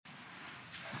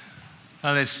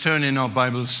Let's turn in our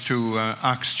Bibles to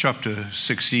Acts chapter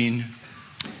 16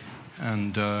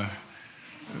 and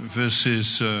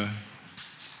verses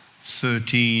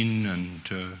 13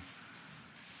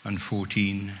 and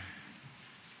 14.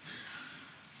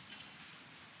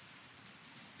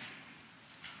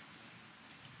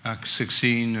 Acts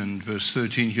 16 and verse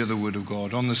 13, hear the word of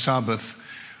God. On the Sabbath,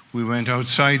 we went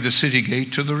outside the city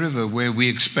gate to the river where we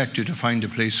expected to find a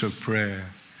place of prayer.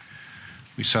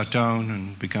 We sat down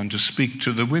and began to speak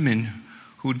to the women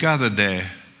who'd gathered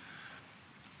there.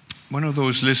 One of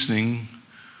those listening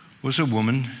was a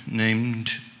woman named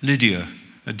Lydia,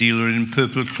 a dealer in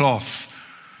purple cloth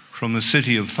from the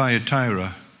city of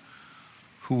Thyatira,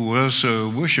 who was a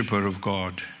worshipper of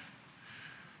God.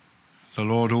 The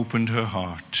Lord opened her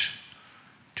heart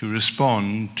to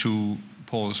respond to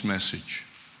Paul's message.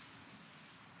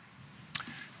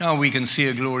 Now we can see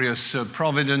a glorious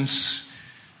providence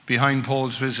behind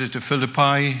Paul's visit to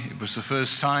Philippi. It was the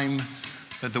first time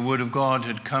that the Word of God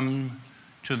had come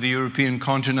to the European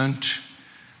continent,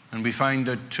 and we find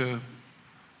that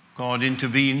God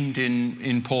intervened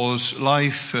in Paul's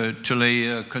life to lay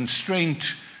a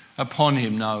constraint upon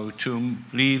him now to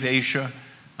leave Asia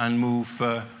and move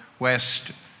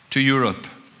west to Europe.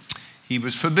 He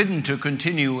was forbidden to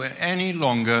continue any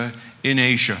longer in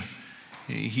Asia.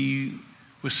 He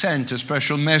was sent a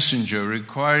special messenger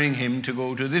requiring him to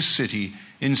go to this city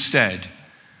instead.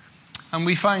 And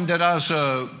we find that as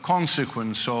a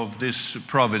consequence of this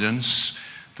providence,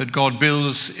 that God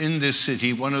builds in this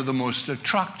city one of the most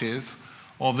attractive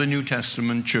of the New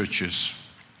Testament churches.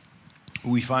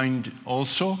 We find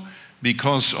also,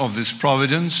 because of this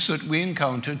providence, that we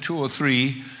encounter two or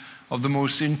three of the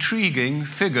most intriguing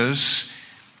figures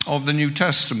of the New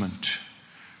Testament.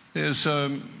 There's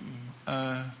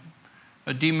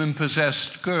a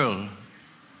demon-possessed girl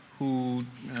who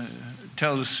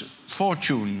tells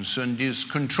fortunes and is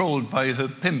controlled by her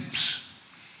pimps.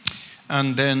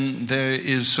 And then there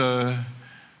is a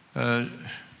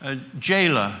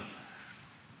jailer.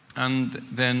 And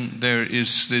then there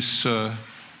is this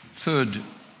third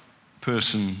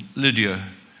person, Lydia,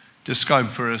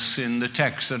 described for us in the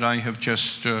text that I have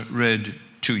just read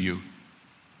to you.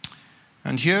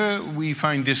 And here we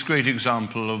find this great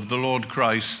example of the Lord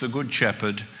Christ, the Good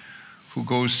Shepherd, who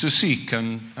goes to seek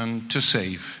and to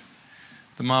save.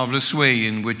 The marvelous way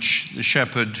in which the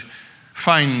shepherd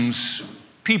finds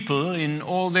people in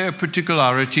all their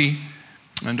particularity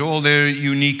and all their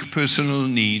unique personal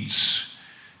needs,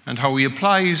 and how he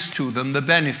applies to them the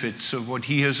benefits of what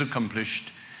he has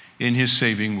accomplished in his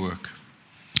saving work.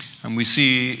 And we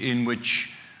see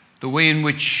the way in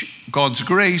which God's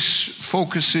grace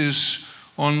focuses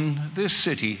on this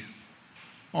city,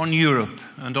 on Europe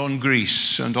and on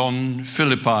Greece and on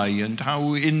Philippi, and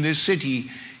how in this city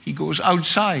he goes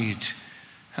outside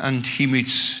and he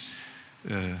meets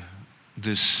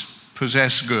this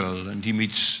possessed girl, and he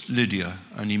meets Lydia,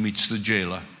 and he meets the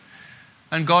jailer.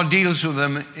 And God deals with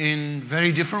them in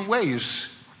very different ways.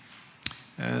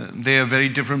 They are very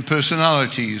different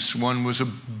personalities. One was a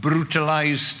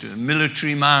brutalized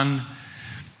military man,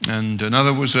 and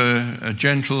another was a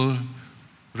gentle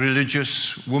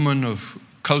religious woman of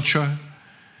culture,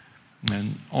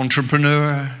 an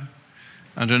entrepreneur,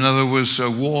 and another was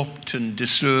a warped and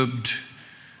disturbed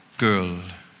girl.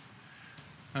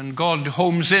 And God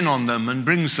homes in on them and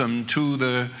brings them to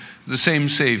the same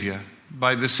Savior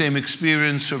by the same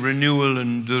experience of renewal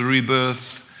and the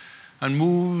rebirth, and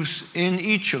moves in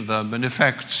each of them and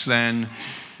effects then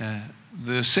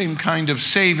the same kind of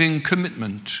saving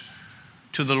commitment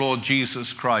to the Lord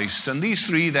Jesus Christ. And these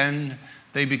three then,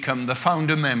 they become the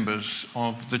founder members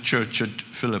of the church at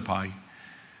Philippi.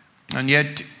 And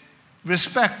yet,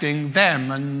 respecting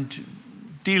them and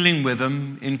dealing with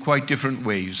them in quite different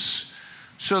ways,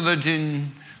 so that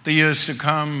in the years to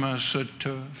come, as at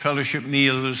fellowship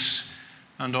meals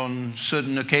and on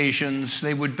certain occasions,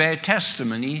 they would bear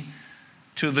testimony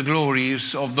to the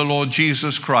glories of the Lord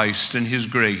Jesus Christ and his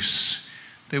grace.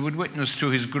 They would witness to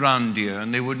his grandeur,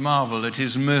 and they would marvel at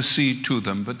his mercy to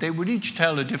them. But they would each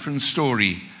tell a different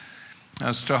story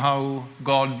as to how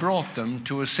God brought them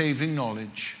to a saving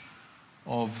knowledge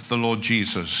of the Lord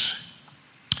Jesus.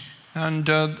 And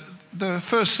the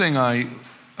first thing I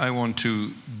want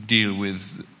to deal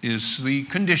with is the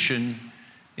condition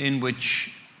in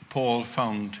which Paul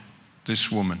found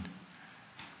this woman.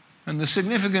 And the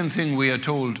significant thing we are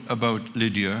told about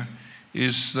Lydia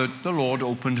is that the Lord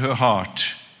opened her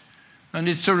heart. And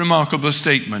it's a remarkable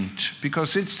statement,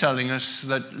 because it's telling us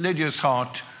that Lydia's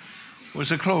heart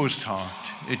was a closed heart.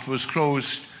 It was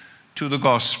closed to the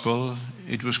gospel.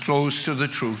 It was closed to the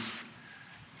truth.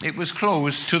 It was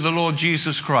closed to the Lord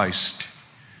Jesus Christ.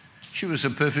 She was a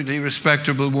perfectly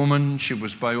respectable woman. She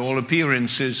was, by all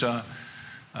appearances, a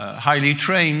highly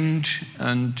trained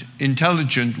and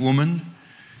intelligent woman.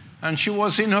 And she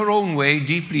was, in her own way,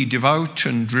 deeply devout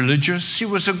and religious. She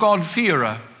was a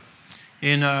God-fearer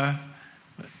in a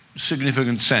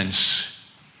significant sense.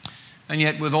 And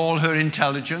yet, with all her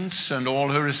intelligence and all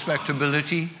her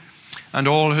respectability and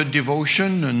all her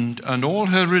devotion and all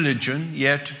her religion,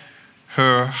 yet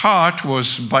her heart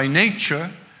was by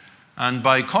nature and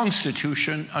by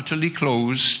constitution utterly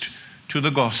closed to the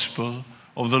gospel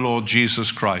of the Lord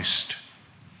Jesus Christ.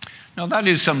 Now, that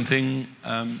is something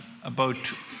about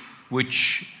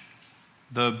which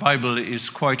the Bible is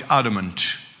quite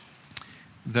adamant,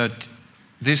 that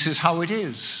this is how it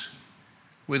is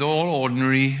with all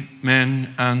ordinary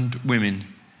men and women.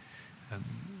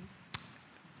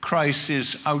 Christ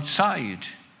is outside.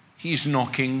 He's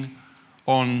knocking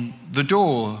on the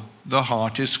door. The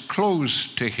heart is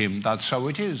closed to him. That's how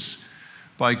it is,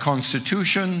 by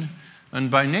constitution and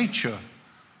by nature,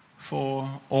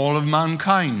 for all of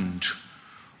mankind.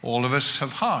 All of us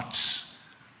have hearts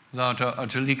that are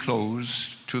utterly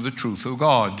closed to the truth of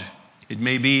God. It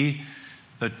may be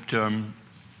that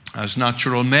as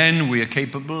natural men we are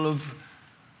capable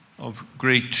of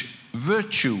great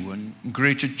virtue and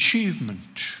great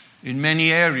achievement in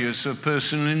many areas of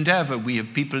personal endeavor. We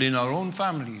have people in our own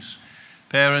families,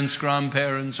 parents,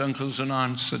 grandparents, uncles and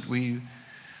aunts, that we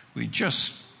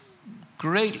just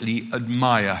greatly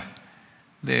admire.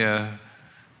 They're,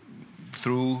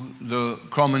 through the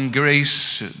common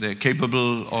grace, they're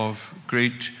capable of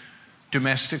great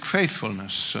domestic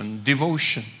faithfulness and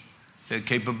devotion. They're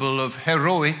capable of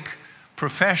heroic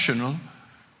professional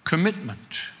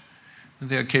commitment.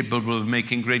 They're capable of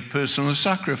making great personal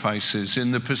sacrifices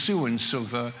in the pursuance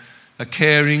of a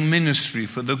caring ministry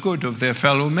for the good of their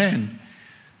fellow men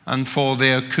and for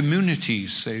their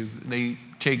communities. They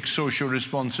take social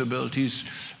responsibilities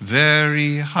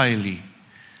very highly.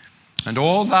 And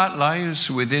all that lies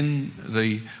within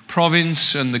the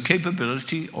province and the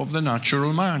capability of the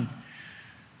natural man.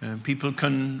 People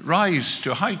can rise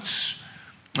to heights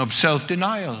of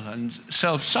self-denial and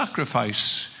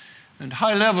self-sacrifice and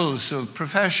high levels of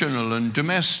professional and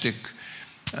domestic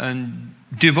and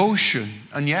devotion,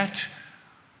 and yet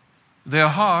their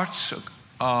hearts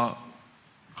are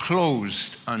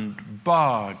closed and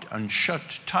barred and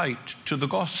shut tight to the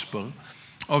gospel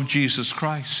of Jesus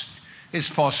Christ. It's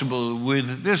possible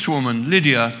with this woman,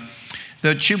 Lydia,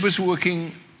 that she was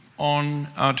working on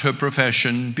at her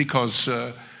profession because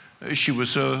she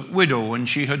was a widow and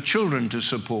she had children to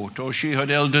support, or she had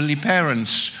elderly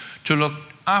parents to look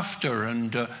after,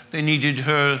 and they needed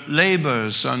her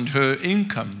labors and her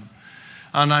income.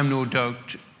 And I'm no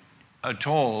doubt at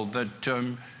all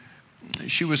that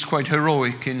she was quite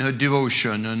heroic in her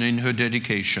devotion and in her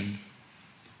dedication.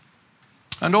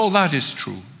 And all that is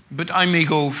true. But I may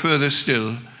go further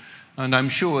still, and I'm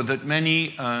sure that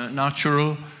many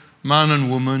natural man and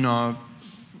woman are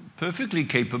perfectly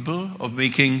capable of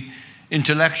making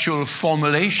intellectual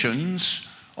formulations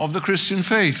of the Christian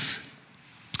faith.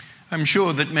 I'm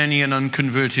sure that many an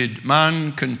unconverted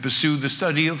man can pursue the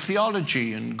study of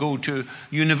theology and go to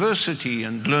university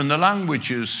and learn the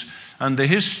languages and the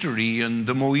history and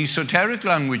the more esoteric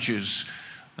languages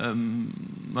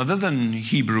other than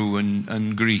Hebrew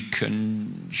and Greek,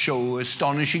 and show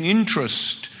astonishing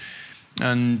interest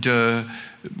and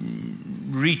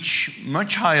reach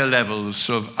much higher levels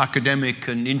of academic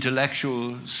and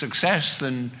intellectual success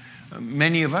than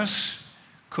many of us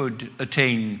could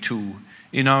attain to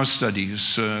in our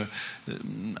studies.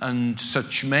 And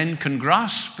such men can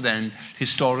grasp then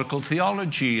historical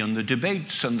theology and the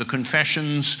debates and the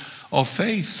confessions of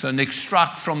faith and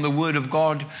extract from the Word of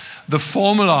God the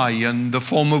formulae and the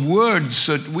form of words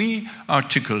that we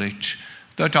articulate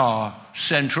that are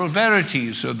central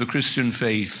verities of the Christian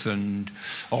faith, and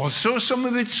also some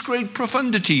of its great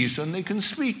profundities, and they can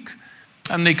speak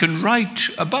and they can write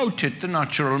about it. The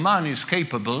natural man is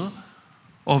capable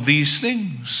of these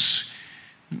things.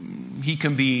 He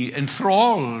can be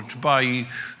enthralled by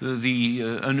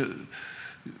the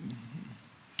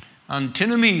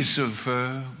antinomies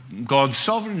of God's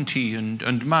sovereignty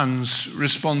and man's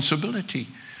responsibility.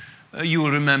 You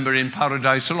will remember in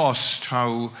Paradise Lost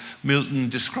how Milton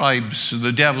describes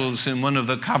the devils in one of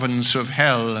the caverns of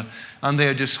hell, and they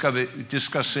are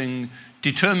discussing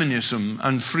determinism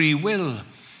and free will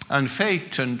and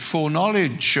fate and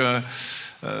foreknowledge.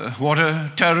 What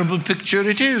a terrible picture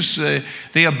it is.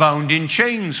 They are bound in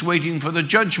chains waiting for the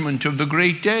judgment of the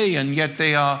great day, and yet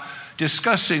they are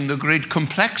discussing the great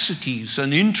complexities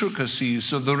and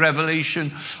intricacies of the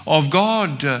revelation of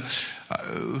God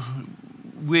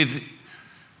with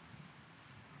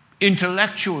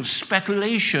intellectual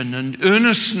speculation and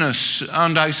earnestness,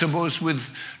 and I suppose with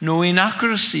no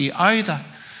inaccuracy either.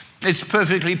 It's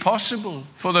perfectly possible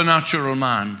for the natural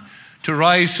man to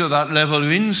rise to that level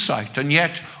of insight, and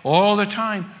yet all the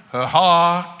time her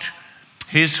heart,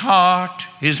 his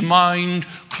mind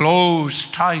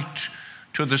closed tight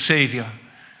to the Savior,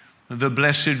 the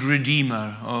blessed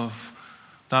Redeemer of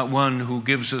that one who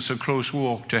gives us a close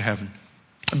walk to heaven.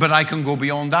 But I can go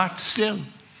beyond that still.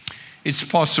 It's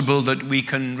possible that we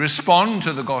can respond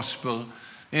to the gospel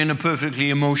in a perfectly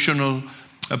emotional,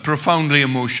 a profoundly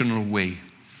emotional way.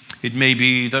 It may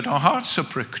be that our hearts are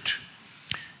pricked.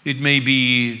 It may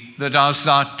be that as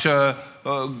that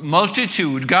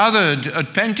multitude gathered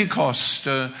at Pentecost,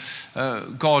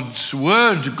 God's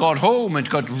word got home. It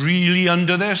got really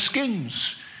under their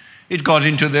skins. It got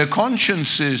into their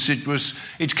consciences.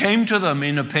 It came to them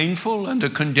in a painful and a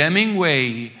condemning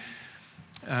way.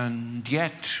 And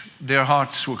yet their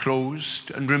hearts were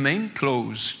closed and remained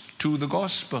closed to the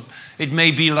gospel. It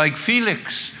may be like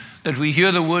Felix, that we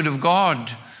hear the word of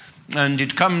God, and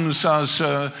it comes as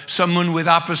someone with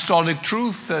apostolic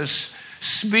truth, as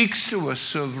speaks to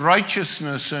us of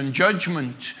righteousness and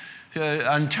judgment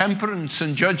and temperance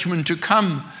and judgment to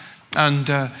come.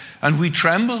 And we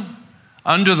tremble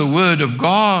under the word of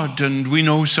God, and we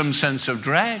know some sense of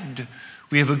dread.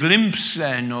 We have a glimpse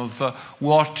then of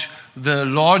what the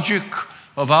logic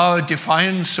of our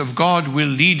defiance of God will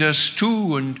lead us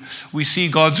to, and we see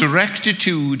God's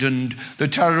rectitude and the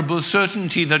terrible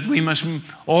certainty that we must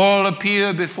all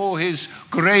appear before his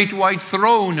great white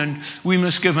throne, and we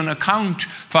must give an account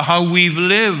for how we've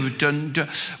lived. And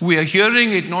we are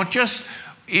hearing it not just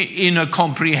in a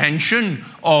comprehension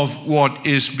of what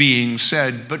is being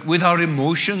said, but with our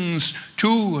emotions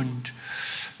too. And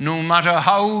no matter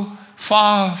how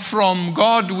far from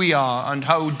God we are, and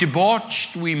how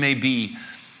debauched we may be,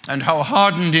 and how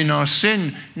hardened in our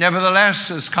sin, nevertheless,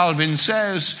 as Calvin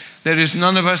says, there is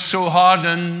none of us so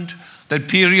hardened that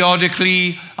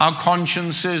periodically our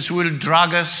consciences will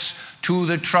drag us to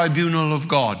the tribunal of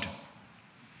God.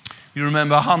 You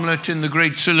remember Hamlet in the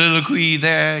great soliloquy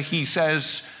there, he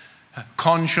says,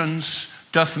 conscience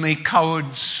doth make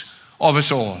cowards of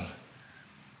us all.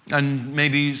 And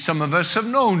maybe some of us have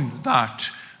known that,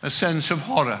 a sense of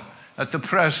horror at the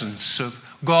presence of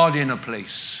God in a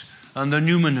place and the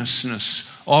numinousness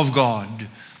of God.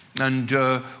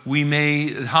 And we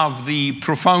may have the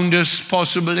profoundest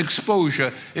possible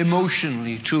exposure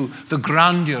emotionally to the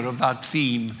grandeur of that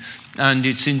theme and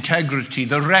its integrity,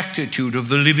 the rectitude of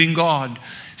the living God.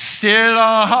 Still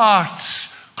our hearts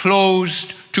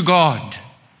closed to God.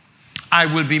 I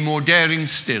will be more daring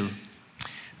still.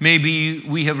 Maybe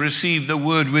we have received the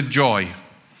word with joy.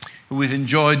 We've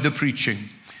enjoyed the preaching.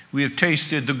 We have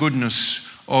tasted the goodness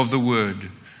of the word.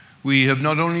 We have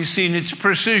not only seen its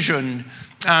precision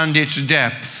and its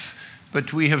depth,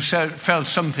 but we have felt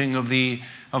something of the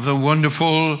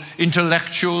wonderful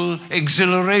intellectual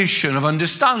exhilaration of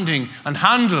understanding and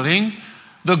handling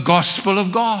the gospel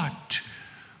of God.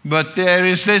 But there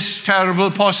is this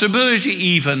terrible possibility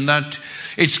even that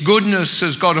its goodness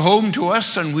has got home to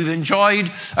us, and we've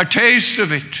enjoyed a taste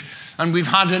of it, and we've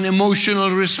had an emotional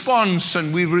response,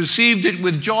 and we've received it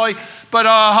with joy, but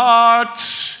our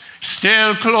hearts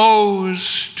still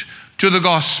closed to the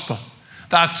gospel.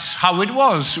 That's how it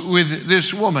was with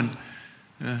this woman,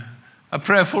 a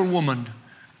prayerful woman,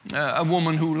 a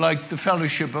woman who liked the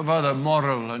fellowship of other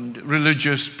moral and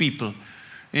religious people,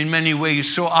 in many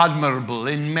ways so admirable,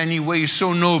 in many ways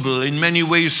so noble, in many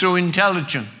ways so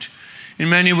intelligent, in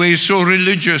many ways so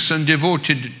religious and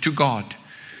devoted to God.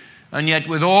 And yet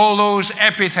with all those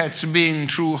epithets being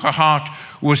true, her heart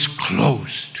was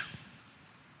closed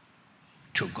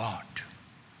to God.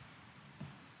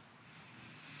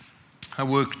 I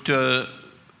worked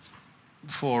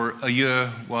for a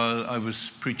year while I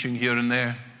was preaching here and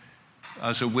there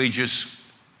as a wages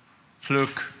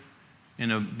clerk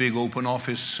in a big open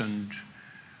office, and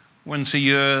once a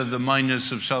year the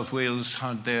miners of South Wales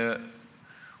had their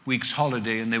week's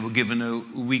holiday and they were given a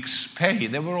week's pay.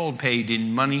 They were all paid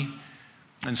in money,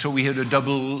 and so we had a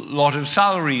double lot of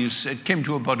salaries. It came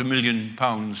to about £1 million,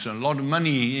 a lot of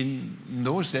money in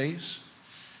those days.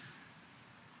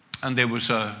 And there was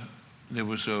a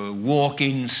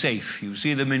walk-in safe. You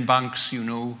see them in banks, you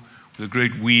know, with a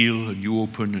great wheel, and you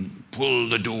open and pull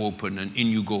the door open and in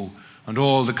you go. And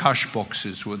all the cash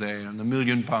boxes were there, and £1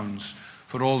 million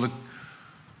for all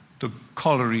the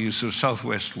collieries of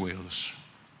southwest Wales.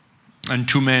 And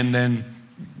two men then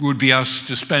would be asked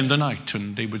to spend the night,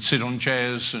 and they would sit on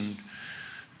chairs and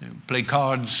play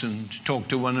cards and talk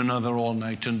to one another all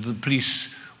night. And the police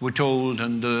were told,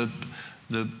 and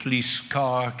the police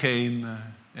car came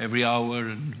every hour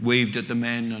and waved at the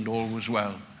men, and all was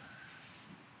well.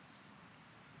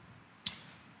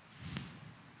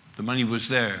 The money was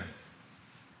there,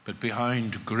 but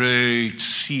behind a great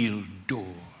sealed door.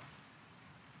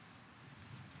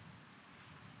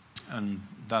 And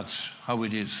that's how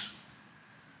it is.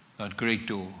 That great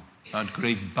door, that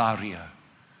great barrier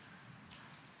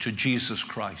to Jesus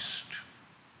Christ.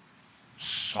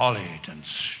 Solid and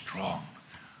strong,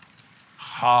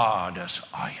 hard as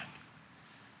iron.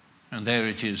 And there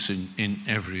it is in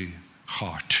every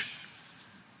heart.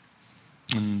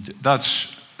 And that's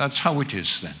how it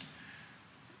is then.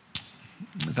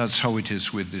 That's how it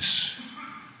is with this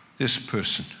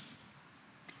person.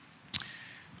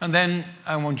 And then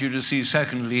I want you to see,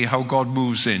 secondly, how God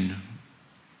moves in.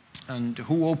 And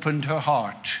who opened her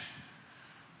heart?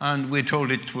 And we're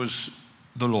told it was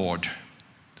the Lord,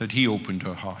 that he opened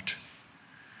her heart.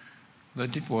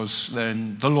 That it was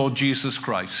then the Lord Jesus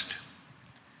Christ.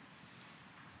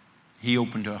 He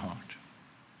opened her heart.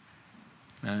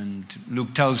 And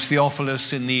Luke tells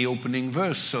Theophilus in the opening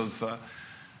verse of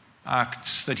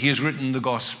Acts that he has written the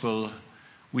gospel,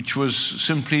 which was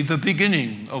simply the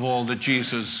beginning of all that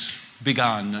Jesus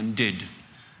began and did.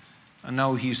 And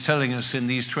now he's telling us in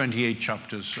these 28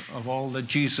 chapters of all that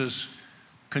Jesus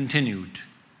continued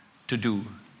to do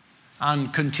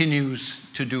and continues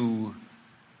to do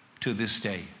to this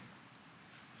day.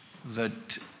 That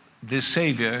this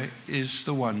Savior is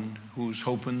the one who's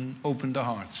opened the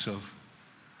hearts of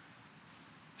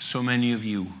so many of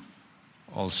you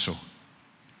also.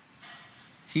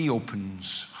 He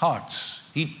opens hearts.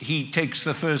 He takes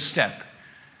the first step.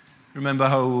 Remember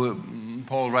how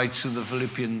Paul writes to the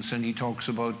Philippians and he talks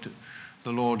about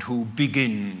the Lord who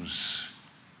begins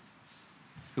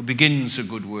a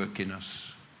good work in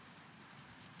us.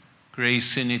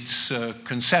 Grace in its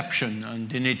conception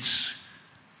and in its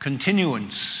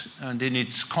continuance and in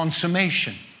its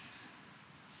consummation.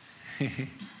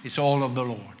 It's all of the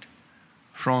Lord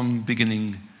from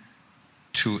beginning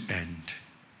to end.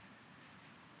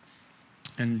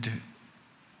 And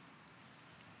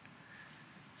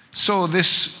so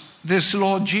this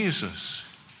Lord Jesus,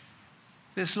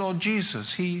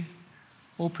 he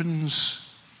opens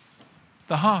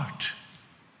the heart.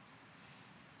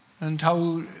 And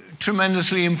how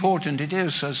tremendously important it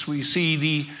is as we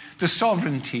see the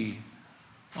sovereignty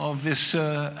of this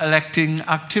electing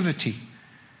activity.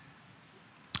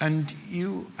 And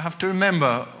you have to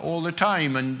remember all the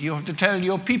time, and you have to tell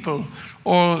your people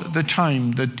all the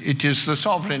time, that it is the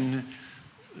sovereignty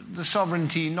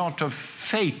not of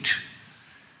fate.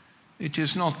 It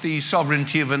is not the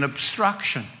sovereignty of an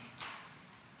abstraction.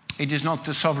 It is not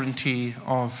the sovereignty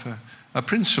of a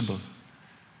principle.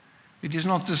 It is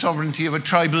not the sovereignty of a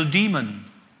tribal demon.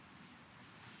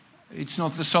 It's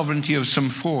not the sovereignty of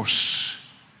some force.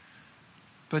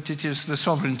 But it is the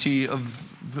sovereignty of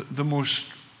the most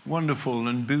wonderful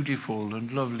and beautiful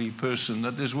and lovely person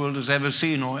that this world has ever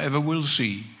seen or ever will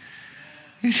see.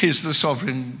 It is the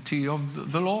sovereignty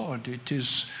of the Lord. It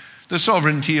is the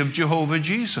sovereignty of Jehovah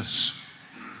Jesus.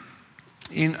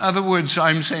 In other words,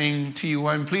 I'm saying to you,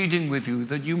 I'm pleading with you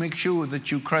that you make sure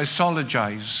that you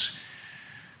Christologize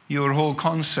your whole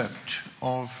concept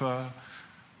of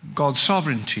God's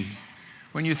sovereignty.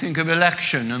 When you think of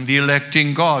election and the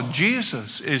electing God,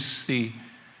 Jesus is the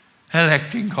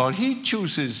electing God. He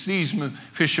chooses these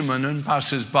fishermen and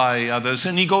passes by others,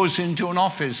 and he goes into an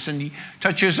office and he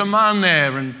touches a man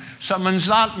there and summons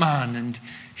that man, and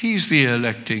he's the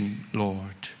electing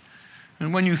Lord.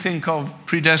 And when you think of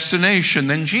predestination,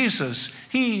 then Jesus,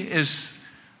 he is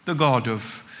the God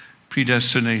of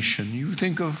predestination. You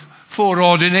think of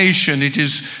foreordination, it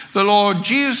is the Lord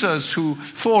Jesus who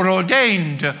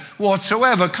foreordained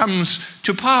whatsoever comes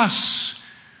to pass.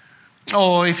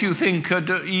 Or if you think at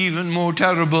an even more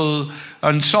terrible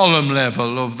and solemn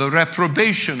level of the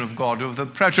reprobation of God, of the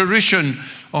preterition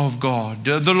of God,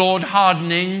 the Lord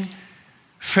hardening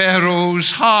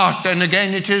Pharaoh's heart. And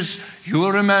again it is, you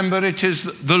will remember, it is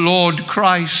the Lord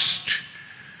Christ.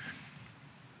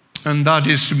 And that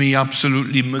is to me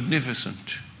absolutely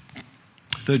magnificent.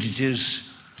 That it is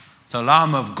the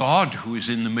Lamb of God who is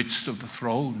in the midst of the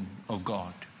throne of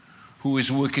God, who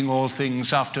is working all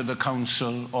things after the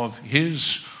counsel of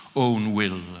his own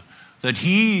will, that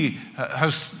he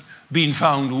has been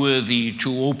found worthy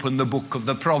to open the book of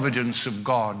the providence of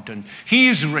God. And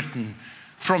he's written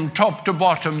from top to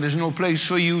bottom. There's no place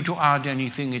for you to add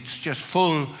anything. It's just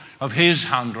full of his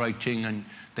handwriting. And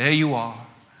there you are.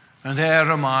 And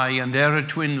there am I. And there are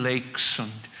Twin Lakes.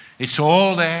 And it's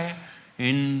all there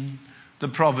in the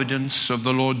providence of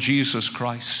the Lord Jesus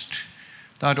Christ.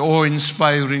 That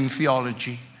awe-inspiring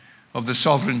theology of the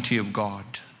sovereignty of God.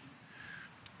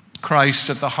 Christ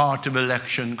at the heart of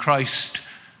election, Christ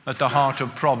at the heart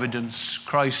of providence,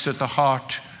 Christ at the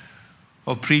heart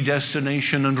of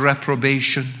predestination and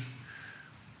reprobation.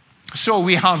 So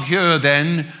we have here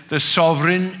then the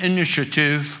sovereign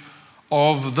initiative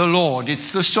of the Lord.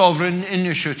 It's the sovereign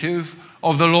initiative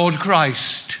of the Lord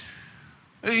Christ.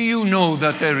 You know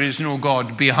that there is no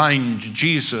God behind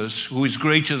Jesus, who is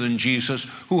greater than Jesus,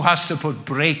 who has to put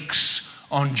brakes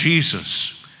on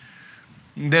Jesus.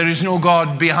 There is no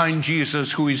God behind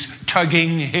Jesus who is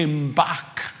tugging him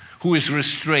back, who is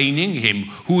restraining him,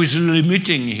 who is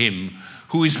limiting him,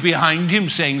 who is behind him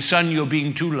saying, "Son, you're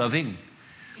being too loving.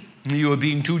 You are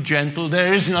being too gentle."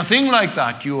 There is nothing like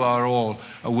that. You are all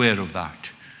aware of that.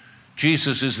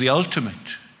 Jesus is the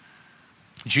ultimate.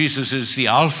 Jesus is the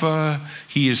Alpha.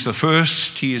 He is the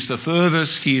first. He is the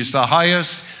furthest. He is the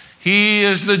highest. He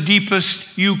is the deepest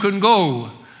you can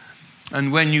go.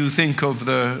 And when you think of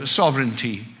the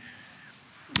sovereignty,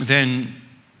 then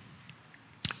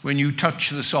when you touch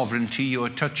the sovereignty, you are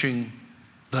touching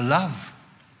the love.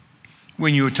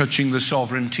 When you are touching the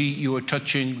sovereignty, you are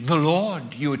touching the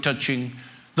Lord. You are touching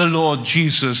the Lord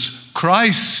Jesus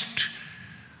Christ,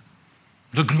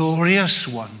 the glorious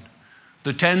one,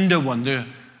 the tender one,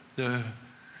 the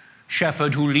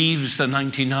shepherd who leaves the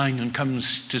 99 and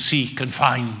comes to seek and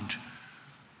find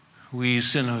we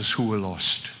sinners who were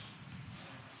lost,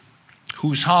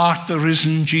 whose heart the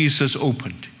risen Jesus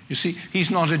opened. You see, he's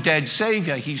not a dead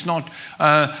Savior. He's not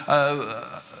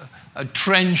a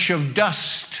trench of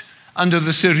dust under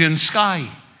the Syrian sky.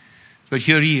 But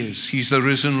here he is. He's the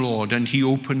risen Lord, and he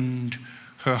opened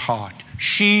her heart.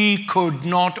 She could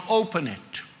not open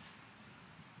it.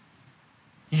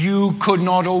 You could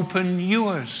not open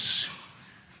yours.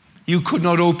 You could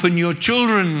not open your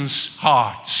children's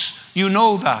hearts. You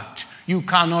know that. You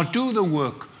cannot do the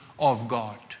work of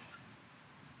God.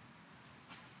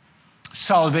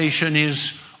 Salvation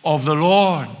is of the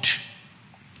Lord,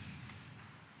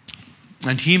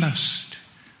 and he must.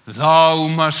 Thou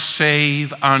must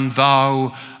save, and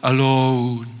thou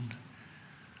alone.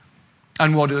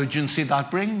 And what urgency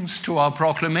that brings to our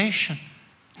proclamation,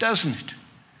 doesn't it?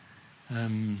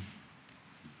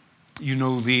 You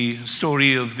know the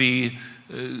story of the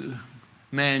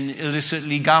men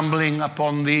illicitly gambling up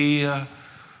on the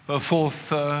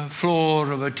fourth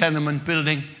floor of a tenement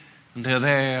building. And they're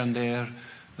there, and they're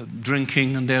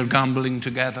drinking, and they're gambling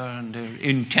together, and they're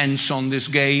intense on this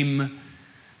game.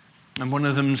 And one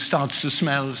of them starts to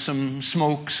smell some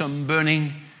smoke, some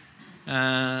burning.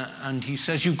 And he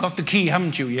says, "You've got the key,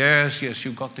 haven't you?" Yes,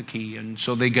 you've got the key. And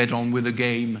so they get on with the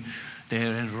game.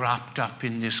 They're wrapped up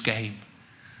in this game.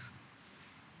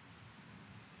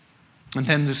 And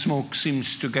then the smoke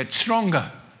seems to get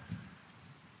stronger.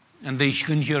 And they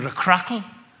can hear a crackle.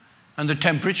 And the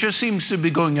temperature seems to be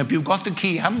going up. "You've got the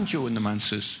key, haven't you?" And the man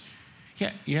says,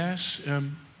 Yes.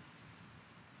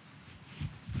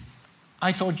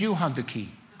 I thought you had the key."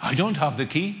 "I don't have the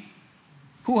key."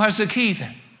 "Who has the key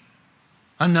then?"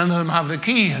 And none of them have the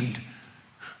key, and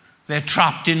they're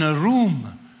trapped in a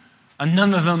room, and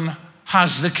none of them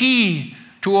has the key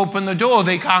to open the door.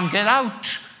 They can't get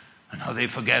out. And now they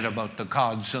forget about the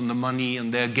cards and the money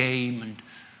and their game, and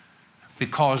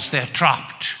because they're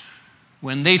trapped.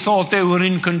 When they thought they were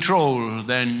in control,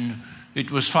 then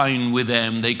it was fine with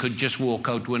them. They could just walk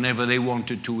out whenever they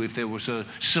wanted to if there was a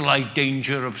slight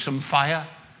danger of some fire.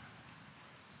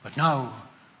 But now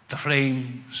the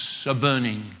flames are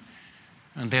burning,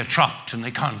 and they're trapped, and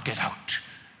they can't get out.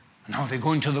 And now they're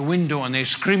going to the window, and they're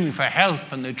screaming for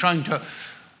help, and they're trying to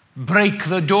break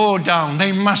the door down.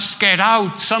 They must get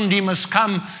out. Somebody must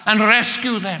come and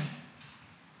rescue them.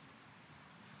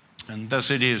 And thus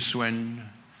it is when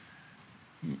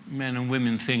men and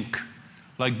women think,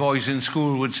 like boys in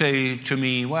school would say to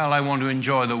me, "Well, I want to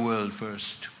enjoy the world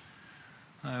first.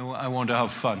 I want to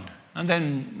have fun. And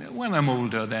then when I'm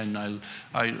older, then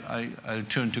I'll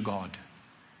turn to God."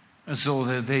 And so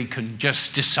that they can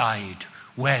just decide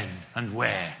when and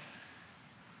where.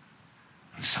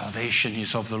 And salvation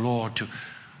is of the Lord.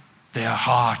 Their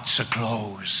hearts are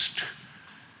closed.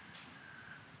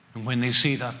 And when they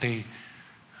see that, they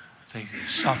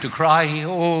start to cry,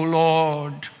 "Oh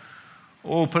Lord,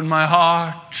 open my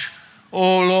heart.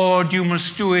 Oh Lord, you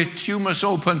must do it. You must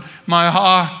open my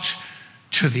heart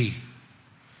to thee."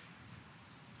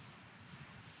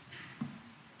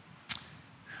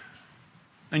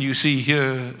 And you see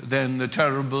here then the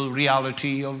terrible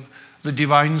reality of the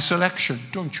divine selection,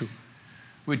 don't you?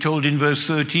 We're told in verse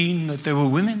 13 that there were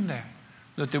women there,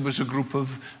 that there was a group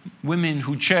of women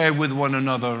who share with one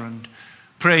another and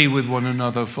pray with one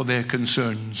another for their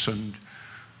concerns. And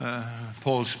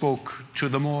Paul spoke to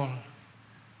them all.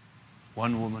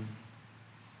 One woman,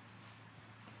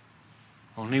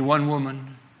 Only one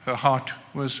woman, her heart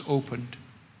was opened.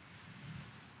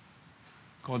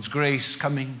 God's grace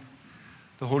coming,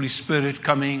 the Holy Spirit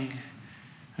coming,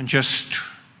 and just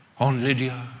on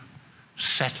Lydia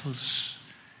settles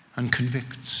and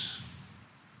convicts.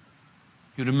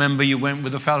 You remember you went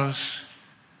with the fellows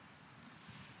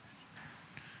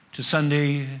to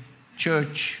Sunday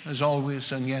church as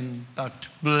always, and then that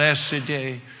blessed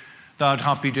day, that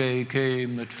happy day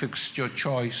came that fixed your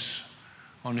choice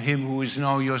on him who is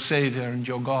now your Savior and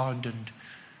your God, and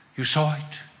you saw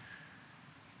it.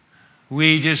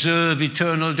 We deserve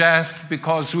eternal death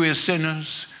because we are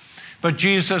sinners, but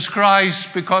Jesus Christ,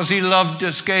 because he loved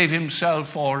us, gave himself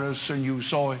for us, and you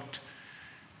saw it.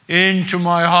 Into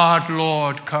my heart,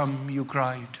 Lord, come, you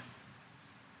cried.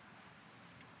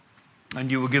 And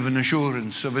you were given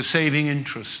assurance of a saving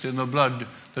interest in the blood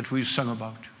that we've sung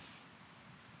about.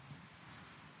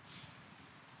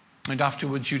 And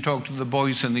afterwards you talked to the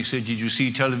boys and they said, did you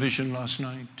see television last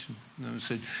night? And I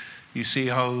said, you see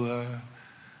how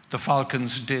the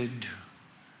Falcons did?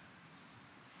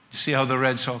 You see how the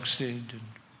Red Sox did?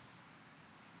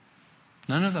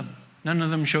 And none of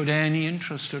them showed any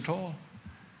interest at all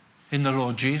in the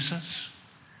Lord Jesus.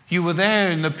 You were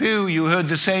there in the pew, you heard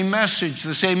the same message,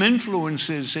 the same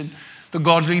influences in the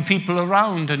godly people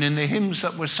around and in the hymns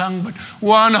that were sung, but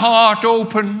one heart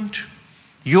opened,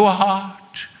 your heart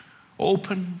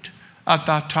opened at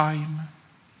that time.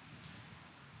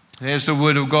 There's the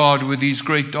Word of God with these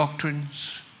great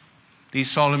doctrines, these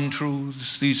solemn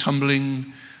truths, these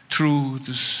humbling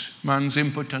truths, man's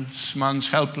impotence, man's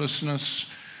helplessness.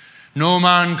 No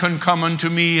man can come unto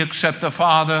me except the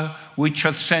Father which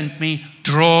hath sent me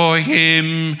draw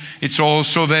him. It's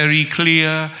also very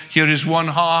clear. Here is one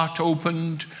heart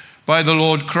opened by the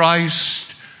Lord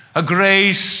Christ, a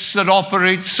grace that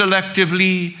operates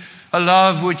selectively, a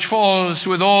love which falls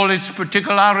with all its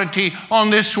particularity on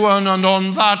this one and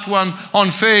on that one,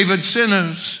 on favored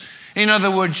sinners. In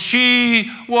other words, she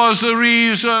was the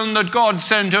reason that God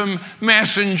sent a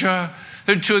messenger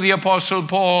to the Apostle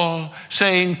Paul,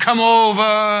 saying, come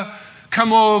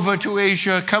over to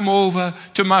Asia, come over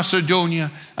to Macedonia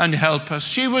and help us.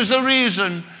 She was the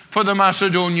reason for the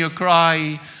Macedonia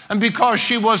cry. And because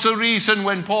she was the reason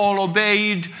when Paul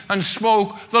obeyed and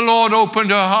spoke, the Lord opened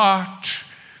her heart,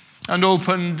 and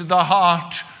opened the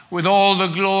heart with all the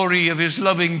glory of his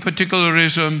loving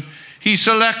particularism. He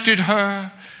selected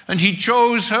her, and he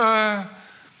chose her,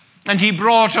 and he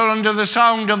brought her under the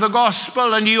sound of the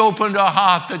gospel, and he opened her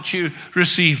heart that she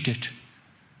received it.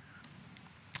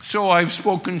 So I've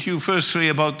spoken to you firstly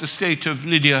about the state of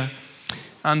Lydia,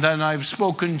 and then I've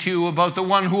spoken to you about the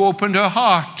one who opened her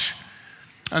heart.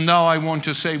 And now I want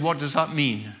to say, what does that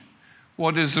mean?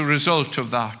 What is the result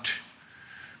of that?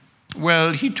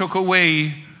 Well, he took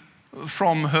away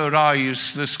from her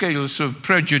eyes the scales of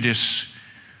prejudice,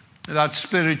 that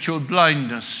spiritual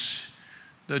blindness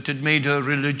that had made her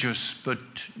religious but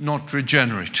not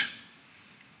regenerate.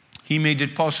 He made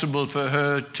it possible for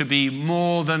her to be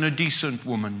more than a decent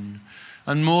woman,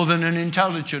 and more than an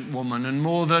intelligent woman, and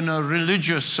more than a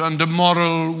religious and a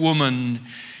moral woman.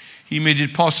 He made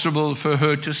it possible for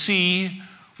her to see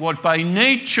what by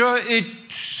nature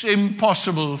it's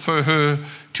impossible for her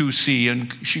to see,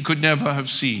 and she could never have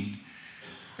seen.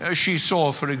 She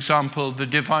saw, for example, the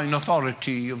divine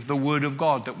authority of the Word of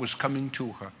God that was coming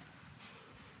to her.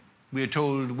 We are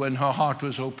told when her heart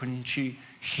was open, she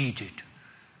heeded.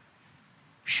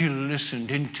 She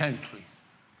listened intently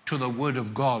to the Word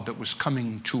of God that was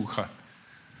coming to her.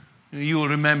 You will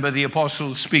remember the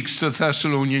apostle speaks to the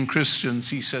Thessalonian Christians.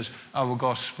 He says, our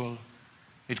gospel,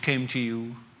 it came to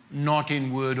you not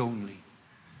in word only,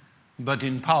 but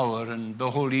in power and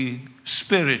the Holy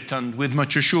Spirit and with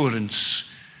much assurance.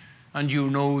 And you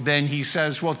know then, he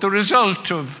says, what the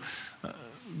result of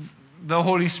the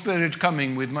Holy Spirit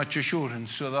coming with much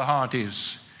assurance to the heart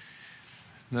is,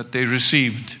 that they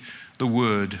received the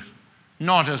word,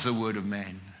 not as the word of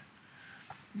men,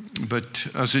 but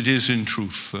as it is in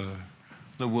truth,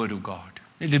 the word of God.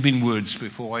 It had been words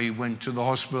before. I went to the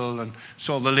hospital and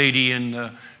saw the lady in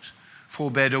the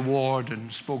 4-bed ward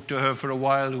and spoke to her for a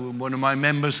while, one of my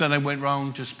members. Then I went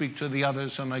round to speak to the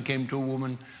others, and I came to a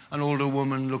woman, an older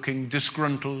woman looking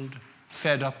disgruntled,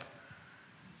 fed up.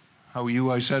 How are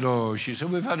you? I said, oh, she said,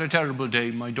 we've had a terrible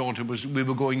day. We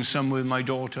were going somewhere with my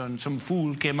daughter, and some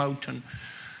fool came out and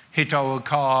hit our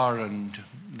car, and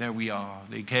there we are.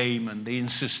 They came and they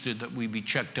insisted that we be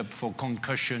checked up for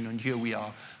concussion, and here we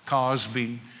are. Car's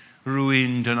been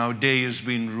ruined and our day has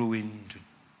been ruined.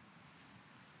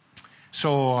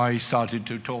 So I started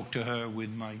to talk to her with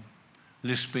my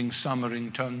lisping,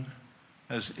 stammering tongue,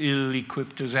 as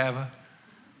ill-equipped as ever.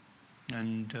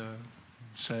 And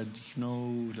said,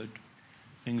 that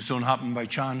things don't happen by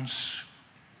chance,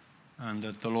 and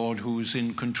that the Lord who is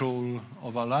in control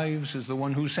of our lives is the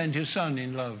one who sent his Son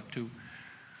in love to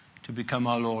become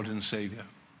our Lord and Savior.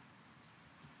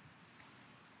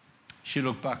 She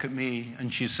looked back at me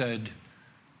and she said,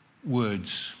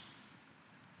 words,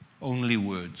 only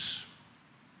words.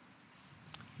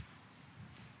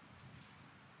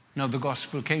 Now the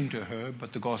gospel came to her,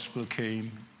 but the gospel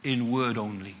came in word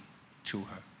only to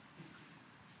her.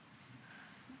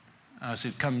 As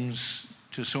it comes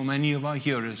to so many of our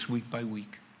hearers week by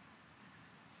week.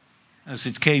 As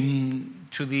it came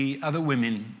to the other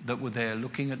women that were there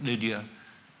looking at Lydia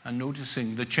and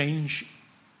noticing the change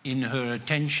in her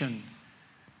attention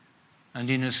and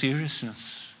in her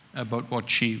seriousness about what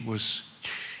she was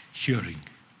hearing.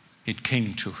 It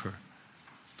came to her,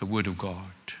 the Word of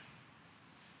God.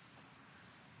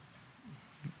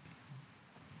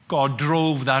 God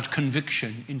drove that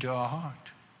conviction into our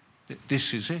heart.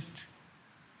 This is it.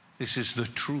 This is the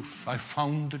truth. I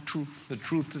found the truth. The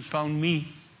truth has found me.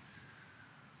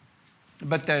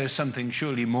 But there is something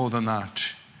surely more than that.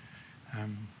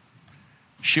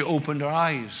 She opened her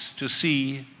eyes to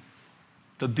see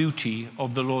the beauty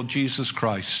of the Lord Jesus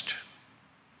Christ.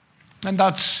 And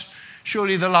that's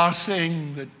surely the last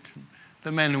thing that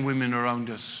the men and women around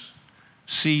us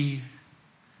see.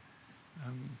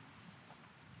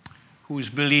 Who's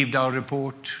believed our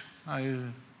report?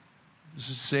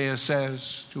 Isaiah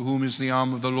says, to whom is the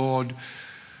arm of the Lord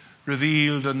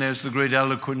revealed? And there's the great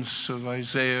eloquence of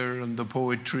Isaiah and the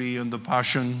poetry and the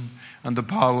passion and the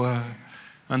power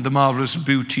and the marvelous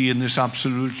beauty in this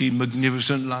absolutely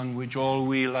magnificent language. All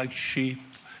we like sheep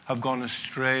have gone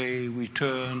astray. We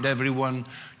turned everyone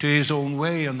to his own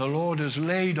way, and the Lord has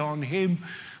laid on him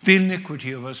the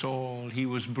iniquity of us all. He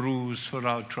was bruised for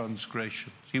our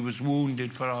transgressions. He was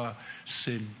wounded for our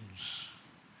sins.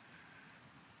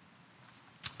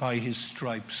 By his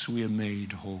stripes we are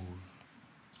made whole.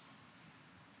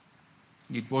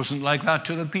 It wasn't like that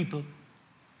to the people.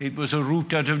 It was a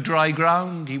root out of dry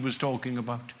ground he was talking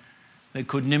about. They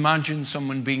couldn't imagine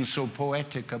someone being so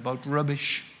poetic about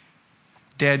rubbish,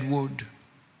 dead wood.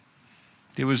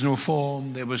 There was no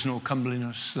form, there was no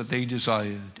comeliness that they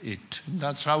desired it. And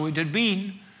that's how it had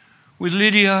been with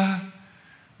Lydia,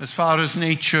 as far as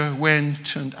nature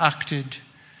went and acted.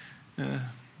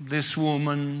 This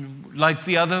woman, like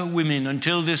the other women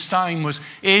until this time, was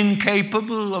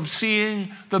incapable of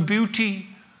seeing the beauty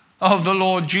of the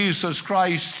Lord Jesus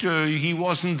Christ. He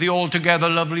wasn't the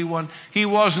altogether lovely one. He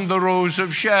wasn't the rose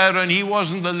of Sharon. He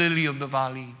wasn't the lily of the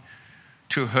valley.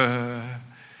 To her,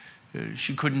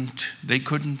 they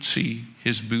couldn't see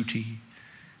his beauty.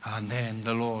 And then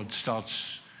the Lord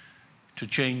starts to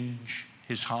change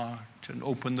his heart and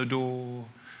open the door.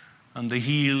 And the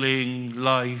healing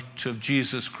light of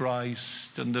Jesus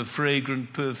Christ and the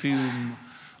fragrant perfume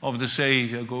of the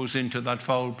Savior goes into that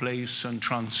foul place and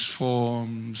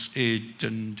transforms it,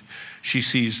 and she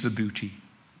sees the beauty.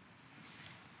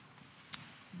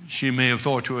 She may have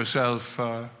thought to herself,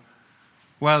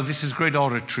 well, this is great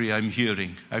oratory I'm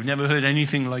hearing. I've never heard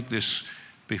anything like this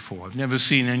before. I've never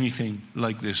seen anything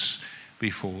like this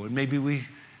before. And maybe we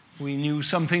knew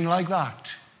something like that.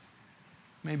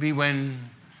 Maybe when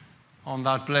on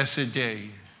that blessed day,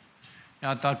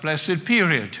 at that blessed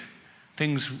period,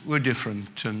 things were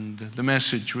different, and the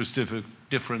message was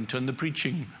different, and the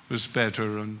preaching was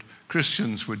better, and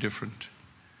Christians were different.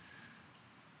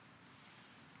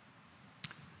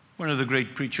 One of the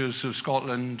great preachers of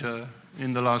Scotland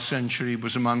in the last century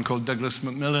was a man called Douglas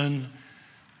Macmillan,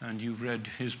 and you've read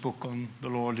his book on The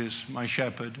Lord is My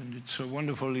Shepherd, and it's a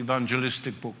wonderful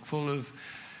evangelistic book full of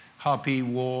happy,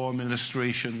 warm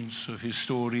illustrations of his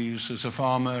stories as a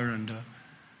farmer and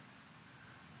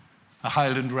a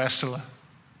Highland wrestler.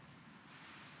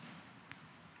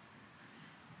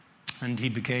 And he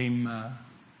became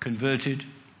converted.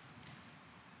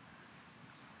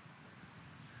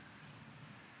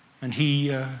 And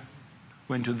he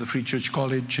went to the Free Church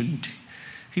College, and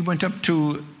he went up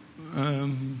to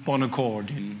Bonaccord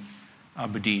in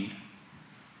Aberdeen.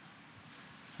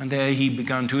 And there he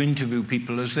began to interview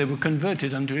people as they were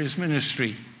converted under his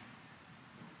ministry.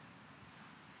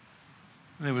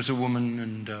 There was a woman,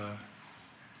 and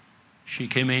she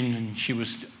came in, and she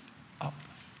was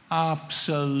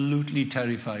absolutely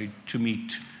terrified to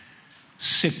meet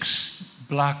 6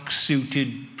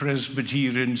 black-suited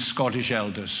Presbyterian Scottish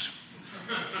elders.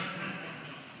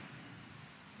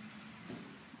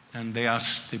 And they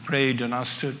prayed and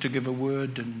asked her to give a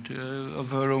word and of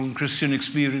her own Christian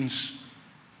experience.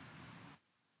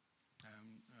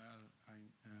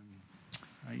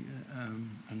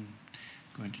 I'm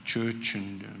going to church,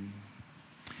 and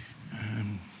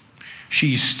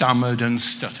She stammered and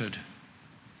stuttered.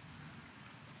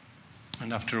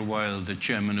 And after a while, the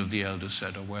chairman of the elders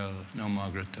said, "Oh, well, no,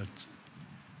 Margaret,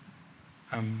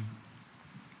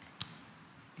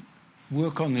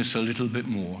 work on this a little bit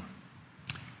more.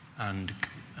 And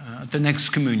at the next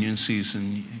communion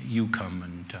season, you come."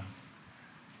 And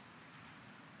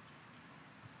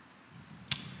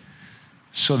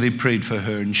so they prayed for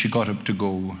her, and she got up to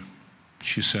go.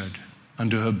 She said,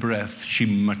 under her breath, she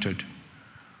muttered,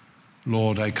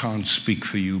 "Lord, I can't speak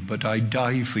for you, but I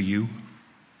die for you."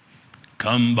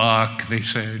 "Come back," they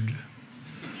said.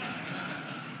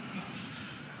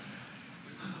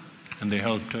 And they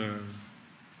helped her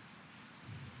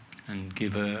and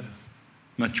gave her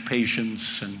much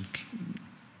patience and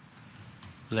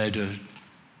led her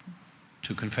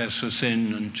to confess her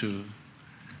sin and to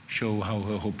show how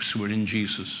her hopes were in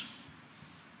Jesus.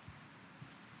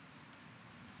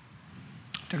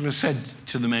 Douglas said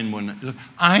to the men one night, "Look,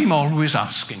 I'm always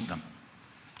asking them.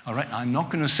 All right, I'm not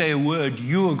going to say a word.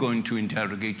 You're going to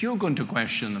interrogate. You're going to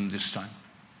question them this time."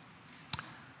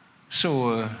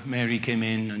 So Mary came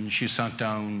in and she sat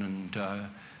down, and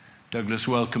Douglas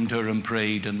welcomed her and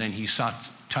prayed, and then he sat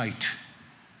tight.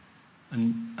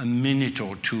 And a minute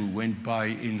or two went by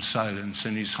in silence,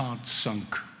 and his heart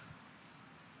sunk.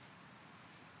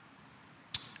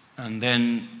 And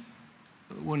then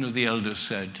one of the elders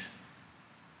said,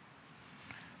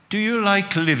 "Do you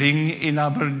like living in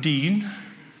Aberdeen?"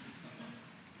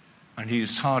 And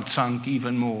his heart sank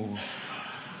even more.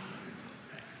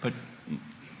 But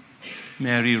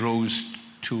Mary rose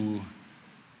to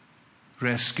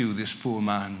rescue this poor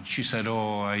man. She said,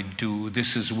 "Oh, I do.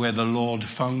 This is where the Lord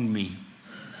found me."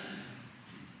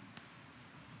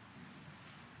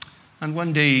 And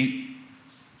one day,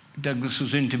 Douglas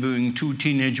was interviewing two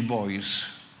teenage boys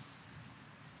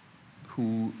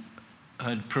who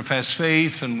had professed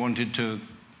faith and wanted to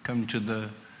come to the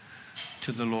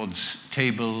Lord's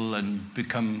table and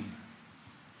become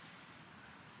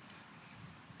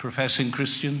professing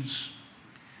Christians.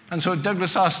 And so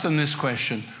Douglas asked them this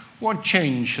question: what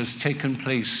change has taken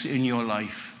place in your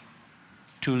life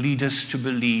to lead us to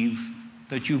believe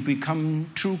that you've become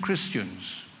true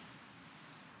Christians?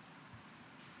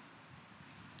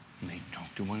 And they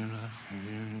talked to one another.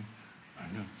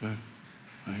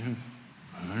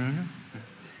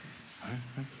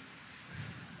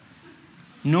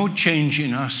 No change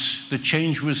in us. The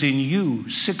change was in you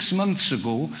 6 months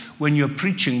ago when your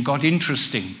preaching got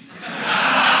interesting.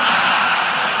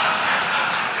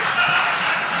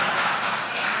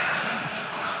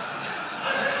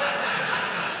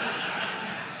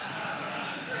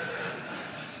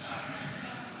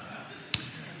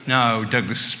 Now,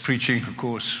 Douglas' preaching, of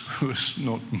course, was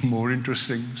not more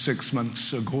interesting 6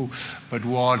 months ago, but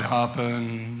what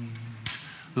happened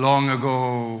long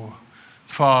ago,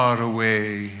 far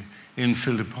away in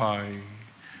Philippi,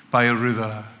 by a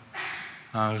river,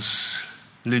 as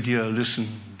Lydia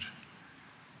listened,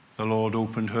 the Lord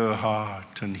opened her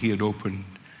heart, and he had opened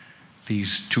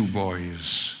these two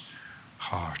boys'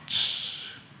 hearts.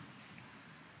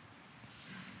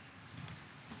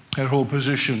 Her whole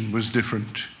position was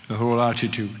different, her whole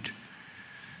attitude.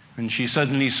 And she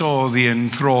suddenly saw the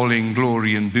enthralling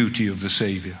glory and beauty of the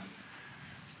Savior.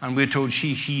 And we're told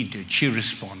she heeded, she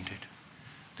responded.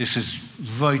 This is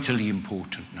vitally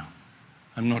important now.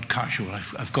 I'm not casual.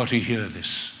 I've got to hear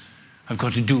this. I've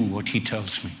got to do what he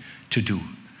tells me to do.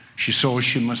 She saw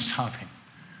she must have him.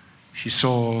 She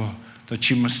saw that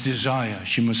she must desire,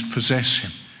 she must possess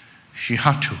him. She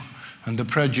had to. And the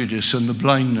prejudice and the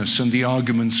blindness and the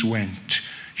arguments went.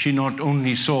 She not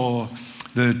only saw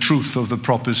the truth of the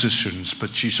propositions,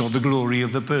 but she saw the glory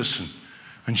of the person.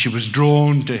 And she was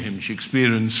drawn to him. She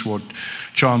experienced what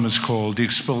Chalmers called the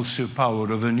expulsive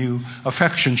power of a new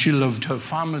affection. She loved her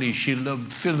family. She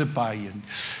loved Philippi. And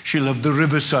she loved the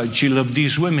riverside. She loved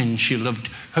these women. She loved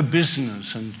her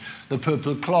business and the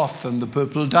purple cloth and the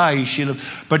purple dye.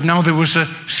 But now there was a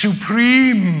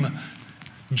supreme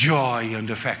joy and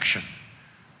affection.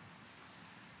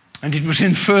 And it was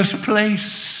in first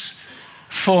place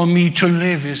for me to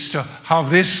live is to have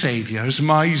this Savior as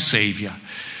my Savior.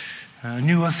 A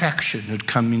new affection had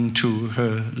come into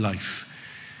her life.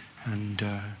 And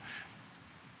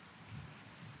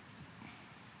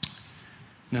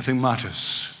nothing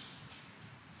matters.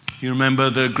 You remember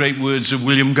the great words of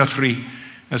William Guthrie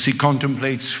as he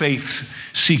contemplates faith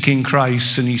seeking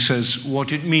Christ, and he says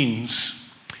what it means.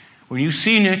 When you've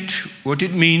seen it, what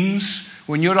it means,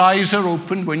 when your eyes are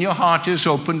opened, when your heart is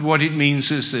opened, what it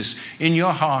means is this. In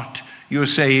your heart, you're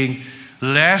saying,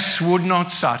 less would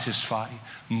not satisfy,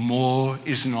 more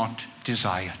is not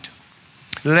desired.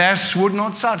 Less would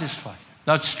not satisfy.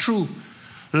 That's true.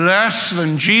 less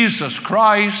than Jesus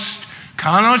Christ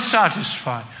cannot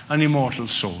satisfy an immortal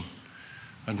soul.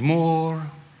 And more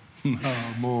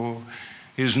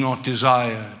is not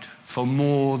desired, for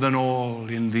more than all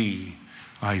in thee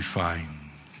I find.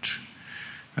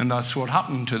 And that's what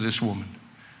happened to this woman.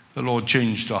 The Lord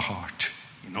changed her heart.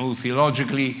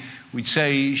 Theologically, we'd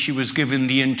say she was given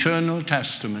the internal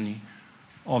testimony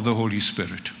of the Holy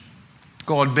Spirit.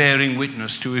 God bearing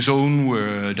witness to his own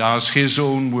word as his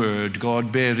own word.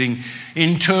 God bearing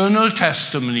internal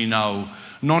testimony now,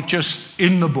 not just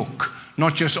in the book,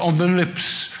 not just on the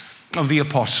lips of the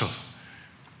apostle,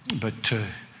 but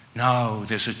now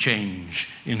there's a change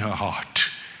in her heart.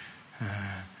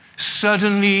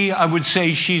 Suddenly, I would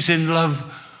say she's in love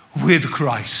with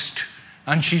Christ,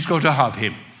 and she's got to have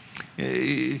him.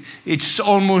 It's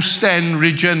almost then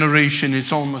regeneration.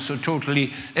 It's almost a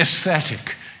totally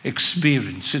aesthetic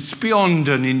experience. It's beyond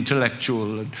an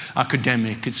intellectual and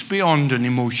academic. It's beyond an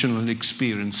emotional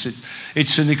experience.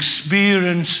 It's an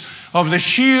experience of the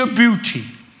sheer beauty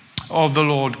of the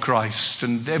Lord Christ,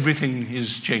 and everything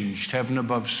is changed. Heaven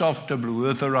above, softer blue,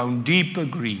 earth around, deeper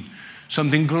green.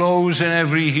 Something glows in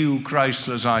every hue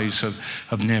Christless eyes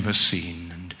have never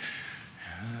seen. And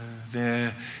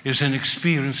there is an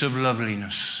experience of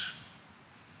loveliness.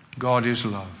 God is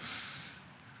love.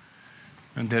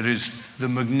 And there is the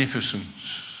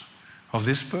magnificence of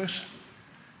this person.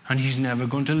 And he's never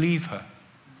going to leave her.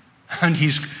 And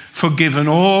he's forgiven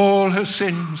all her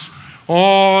sins,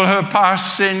 all her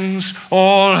past sins,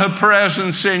 all her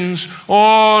present sins,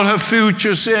 all her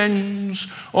future sins,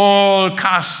 all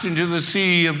cast into the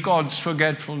sea of God's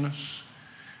forgetfulness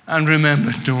and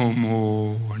remembered no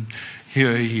more. And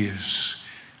here he is.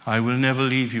 I will never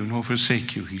leave you nor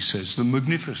forsake you, he says. The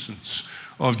magnificence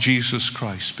of Jesus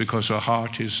Christ, because her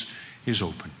heart is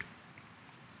opened.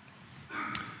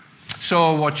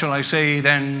 So what shall I say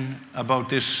then about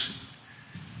this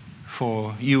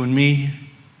for you and me?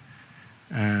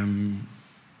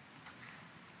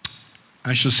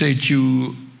 I shall say to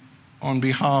you, on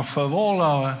behalf of all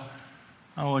our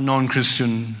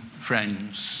non-Christian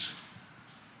friends,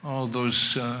 all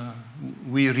those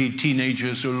weary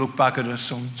teenagers who look back at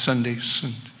us on Sundays,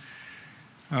 and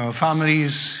our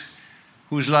families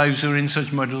whose lives are in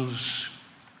such muddles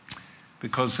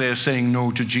because they're saying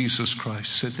no to Jesus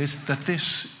Christ, that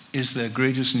this is their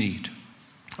greatest need.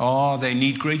 Oh, they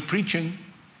need great preaching.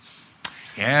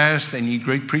 Yes, they need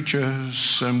great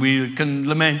preachers, and we can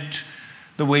lament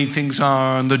the way things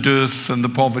are and the dearth and the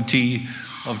poverty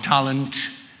of talent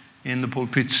in the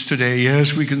pulpits today.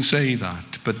 Yes, we can say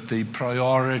that, but the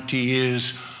priority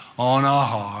is on our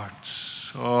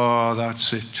hearts. Oh,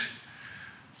 that's it.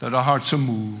 That our hearts are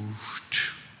moved,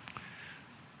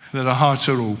 that our hearts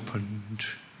are opened.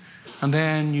 And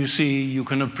then, you see, you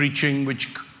can have preaching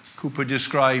which Cooper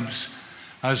describes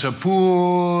as a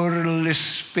poor,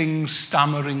 lisping,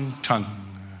 stammering tongue,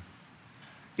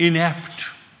 inept.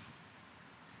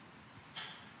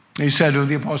 He said of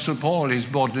the Apostle Paul, his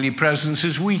bodily presence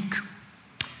is weak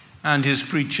and his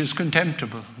preach is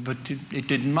contemptible. But it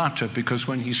didn't matter, because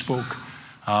when he spoke,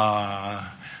 the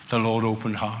Lord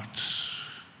opened hearts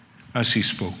as he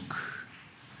spoke.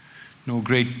 No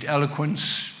great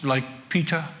eloquence like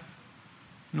Peter,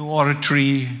 no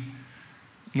oratory,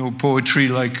 no poetry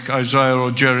like Isaiah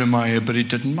or Jeremiah, but it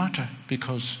didn't matter,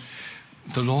 because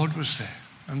the Lord was there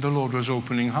and the Lord was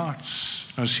opening hearts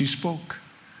as he spoke.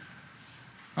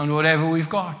 And whatever we've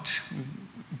got,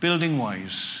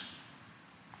 building-wise,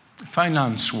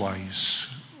 finance-wise,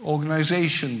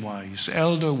 organization-wise,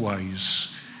 elder-wise,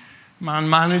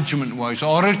 management-wise,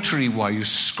 oratory-wise,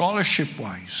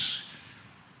 scholarship-wise,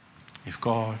 if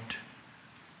God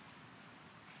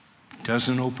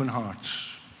doesn't open hearts,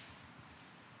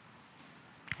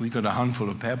 we got a handful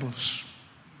of pebbles.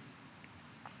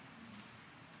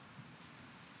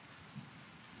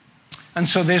 And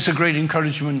so there's a great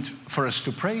encouragement for us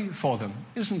to pray for them,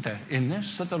 isn't there, in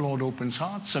this, that the Lord opens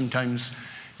hearts. Sometimes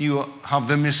you have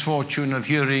the misfortune of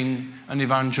hearing an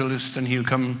evangelist, and he'll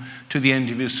come to the end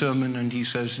of his sermon and he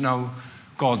says, now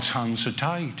God's hands are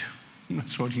tied.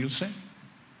 That's what he'll say.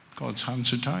 God's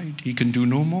hands are tied. He can do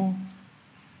no more.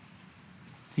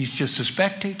 He's just a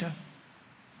spectator.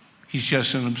 He's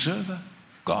just an observer,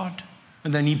 God.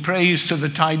 And then he prays to the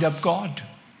tied up God.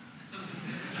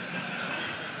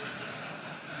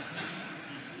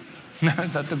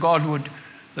 that the God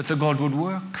would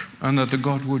work, and that the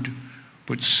God would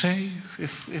save.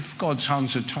 If God's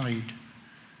hands are tied,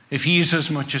 if he is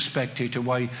as much a spectator,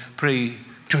 why pray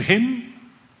to him?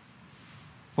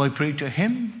 Why pray to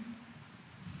him?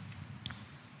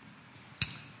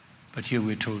 But here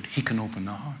we're told he can open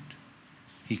the heart.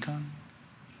 He can.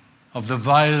 of the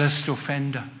vilest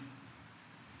offender.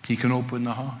 He can open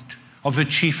the heart of the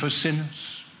chief of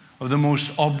sinners, of the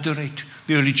most obdurate.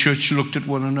 The early church looked at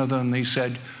one another and they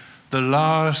said, the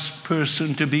last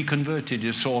person to be converted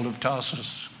is Saul of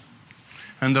Tarsus.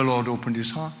 And the Lord opened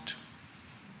his heart.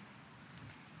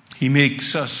 He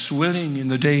makes us willing in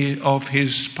the day of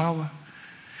his power.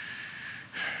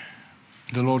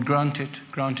 The Lord grant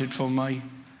it for my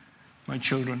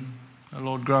children. The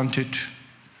Lord grant it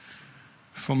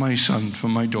for my son, for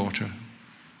my daughter.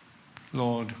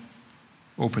 Lord,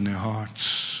 open their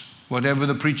hearts. Whatever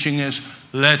the preaching is,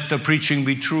 let the preaching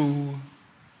be true.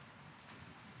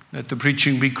 Let the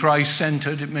preaching be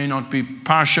Christ-centered. It may not be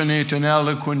passionate and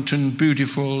eloquent and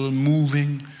beautiful and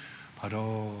moving, but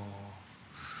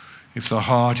if the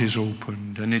heart is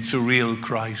opened and it's a real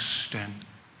Christ, then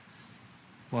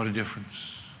what a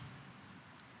difference.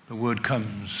 The word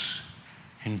comes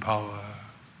in power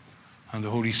and the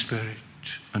Holy Spirit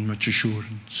and much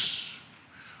assurance.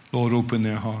 Lord, open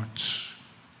their hearts.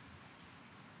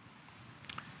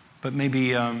 But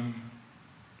maybe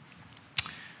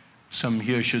some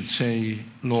here should say,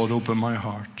 Lord, open my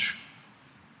heart.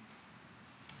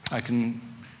 I can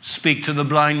speak to the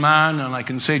blind man and I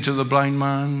can say to the blind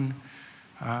man,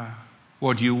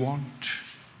 what do you want?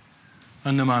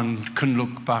 And the man can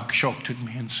look back shocked at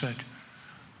me and said,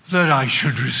 that I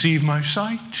should receive my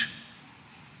sight.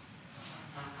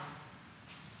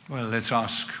 Well, let's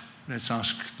ask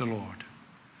the Lord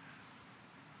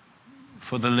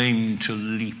for the lame to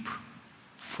leap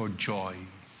for joy,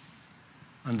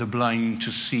 and the blind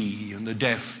to see, and the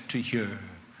deaf to hear,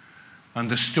 and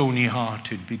the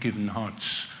stony-hearted be given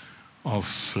hearts of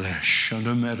flesh, and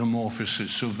a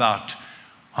metamorphosis of that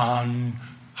on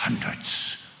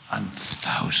hundreds and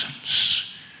thousands.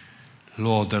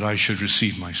 Lord, that I should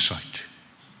receive my sight.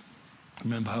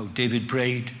 Remember how David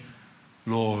prayed,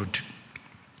 Lord,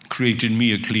 create in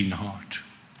me a clean heart.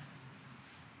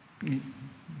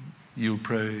 You'll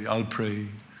pray, I'll pray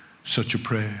such a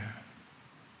prayer.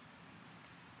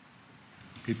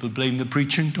 People blame the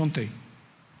preaching, don't they?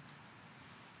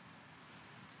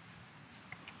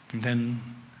 And then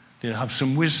they'll have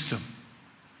some wisdom.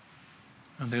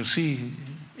 And they'll see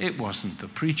it wasn't the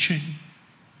preaching.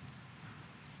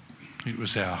 It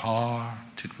was their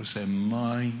heart. It was their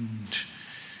mind.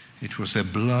 It was their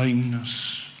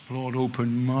blindness. Lord,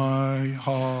 open my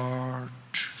heart.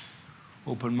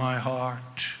 Open my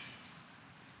heart.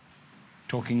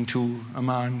 Talking to a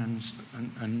man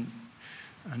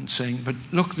and saying, but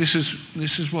look, this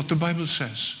is what the Bible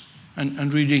says.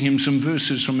 And reading him some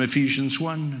verses from Ephesians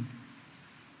 1.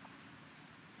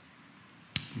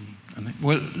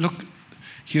 Well, look,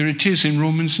 here it is in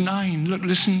Romans 9. Look,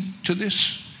 listen to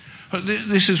this.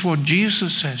 This is what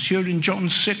Jesus says here in John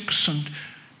 6.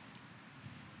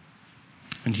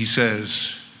 And he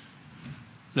says,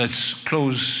 let's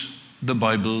close the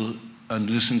Bible and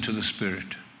listen to the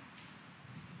Spirit.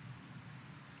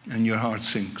 And your heart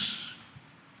sinks.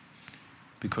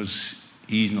 Because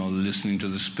he's not listening to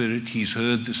the Spirit. He's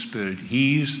heard the Spirit.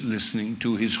 He's listening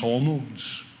to his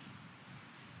hormones.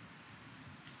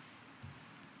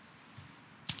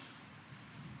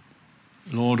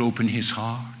 Lord, open his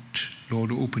heart.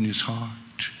 Lord, open his heart,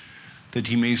 that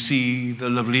he may see the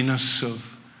loveliness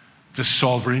of the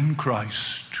sovereign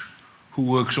Christ, who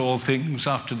works all things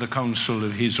after the counsel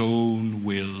of his own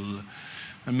will.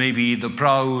 And maybe the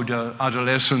proud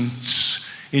adolescents,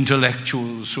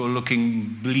 intellectuals who are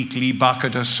looking bleakly back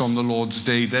at us on the Lord's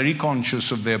day, very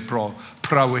conscious of their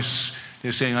prowess.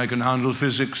 They're saying, I can handle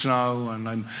physics now,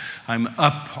 and I'm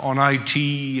up on IT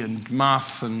and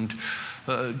math and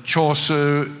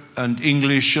Chaucer and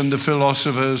English and the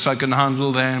philosophers, I can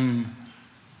handle them.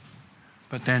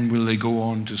 But then will they go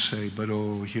on to say, but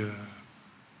here,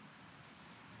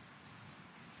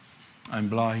 I'm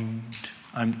blind,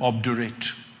 I'm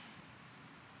obdurate,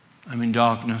 I'm in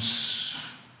darkness,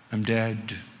 I'm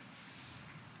dead.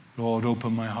 Lord,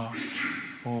 open my heart.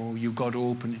 Oh, you've got to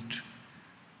open it.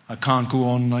 I can't go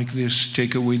on like this.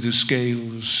 Take away the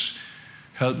scales.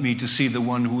 Help me to see the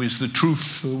one who is the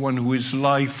truth, the one who is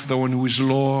life, the one who is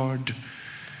Lord.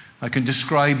 I can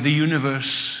describe the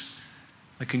universe.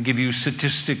 I can give you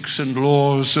statistics and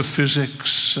laws of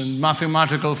physics and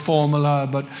mathematical formula,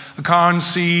 but I can't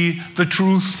see the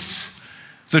truth,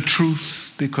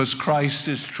 because Christ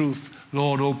is truth.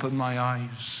 Lord, open my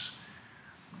eyes.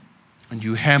 And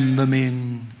you hem them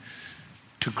in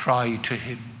to cry to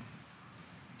him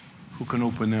who can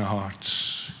open their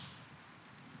hearts.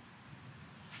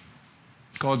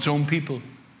 God's own people.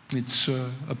 It's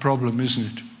a problem, isn't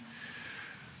it?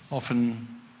 Often,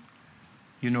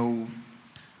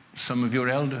 some of your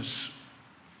elders,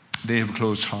 they have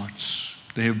closed hearts.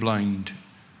 They have blind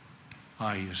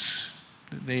eyes.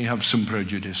 They have some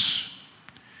prejudice.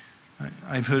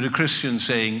 I've heard a Christian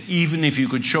saying, even if you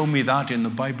could show me that in the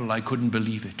Bible, I couldn't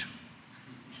believe it.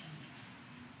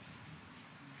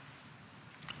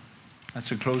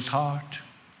 That's a closed heart.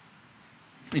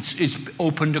 It's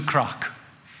opened a crack.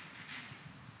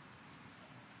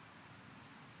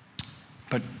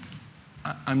 But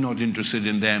I'm not interested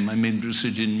in them. I'm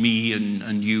interested in me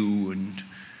and you. And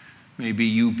maybe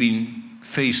you've been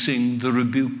facing the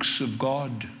rebukes of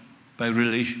God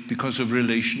because of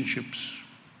relationships,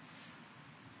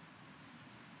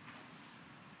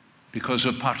 because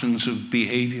of patterns of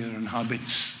behavior and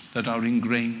habits that are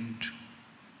ingrained.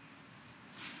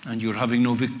 And you're having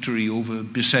no victory over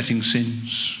besetting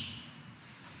sins.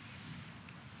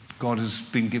 God has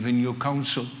been giving you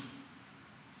counsel,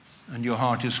 and your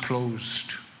heart is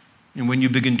closed. And when you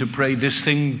begin to pray, this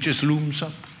thing just looms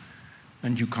up,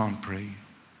 and you can't pray.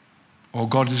 Or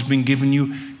God has been giving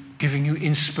you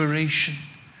inspiration,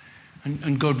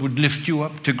 and God would lift you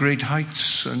up to great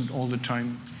heights, and all the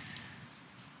time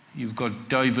you've got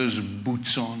divers'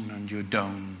 boots on, and you're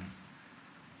down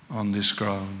on this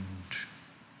ground.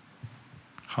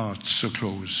 Hearts are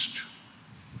closed.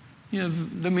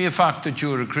 The mere fact that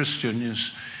you're a Christian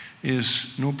is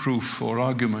no proof or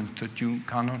argument that you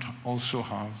cannot also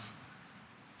have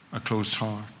a closed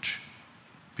heart.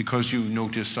 Because you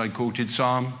noticed I quoted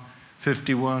Psalm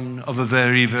 51 of a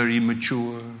very, very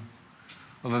mature,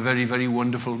 of a very, very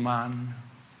wonderful man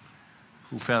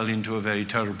who fell into a very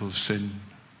terrible sin.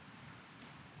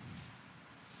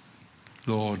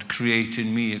 Lord, create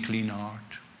in me a clean heart.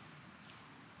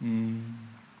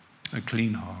 A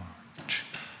clean heart.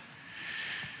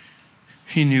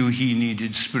 He knew he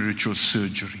needed spiritual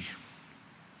surgery.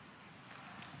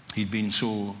 He'd been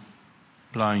so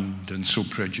blind and so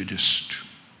prejudiced.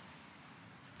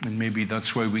 And maybe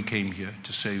that's why we came here,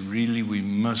 to say, really, we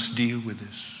must deal with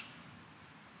this.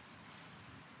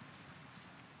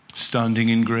 Standing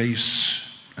in grace,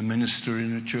 a minister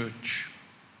in a church,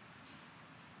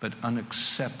 but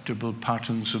unacceptable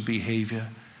patterns of behavior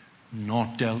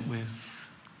not dealt with.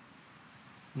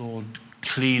 Lord,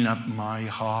 clean up my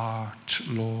heart.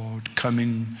 Lord, come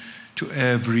in to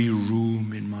every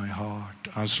room in my heart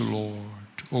as Lord.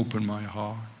 Open my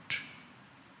heart.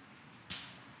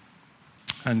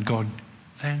 And God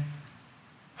then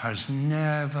has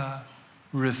never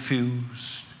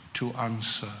refused to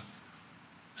answer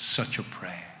such a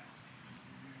prayer.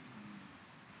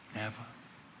 Never.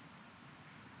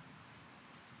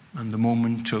 And the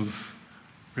moment of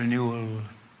renewal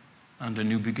and a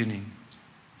new beginning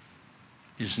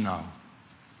is now.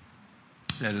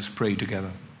 Let us pray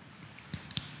together.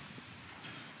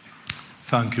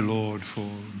 Thank you, Lord, for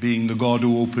being the God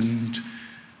who opened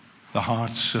the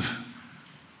hearts of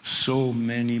so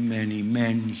many, many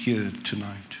men here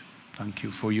tonight. Thank you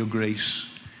for your grace.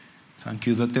 Thank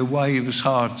you that their wives'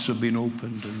 hearts have been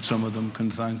opened, and some of them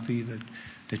can thank thee that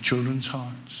their children's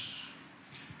hearts,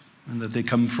 and that they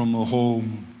come from a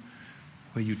home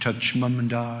where you touch mum and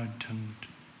dad and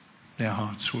their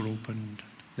hearts were opened,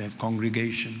 their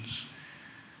congregations.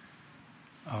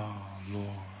 Oh, Lord.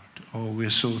 Oh, we're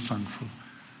so thankful.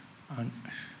 And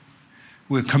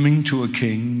we're coming to a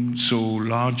King, so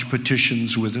large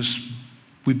petitions with us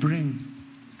we bring.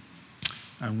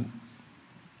 And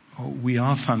we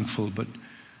are thankful, but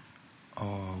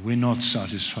we're not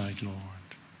satisfied, Lord,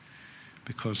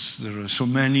 because there are so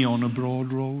many on a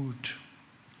broad road,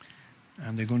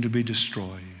 and they're going to be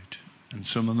destroyed. And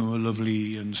some of them are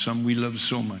lovely, and some we love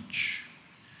so much.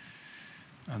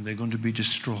 And they're going to be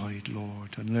destroyed,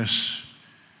 Lord, unless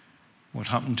what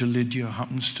happened to Lydia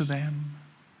happens to them.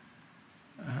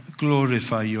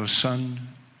 Glorify your Son,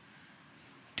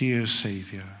 dear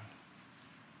Savior,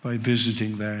 by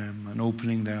visiting them and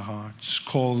opening their hearts.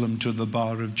 Call them to the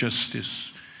bar of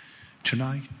justice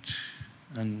tonight,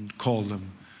 and call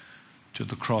them to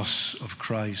the cross of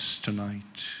Christ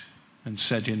tonight, and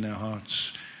set in their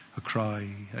hearts a cry,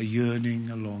 a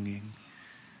yearning, a longing,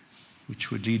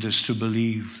 which would lead us to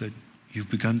believe that you've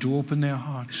begun to open their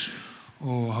hearts.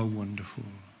 Oh, how wonderful.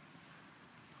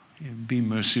 Be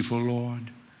merciful,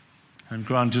 Lord, and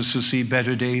grant us to see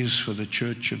better days for the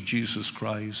Church of Jesus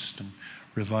Christ, and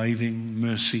reviving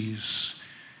mercies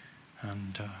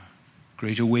and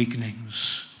great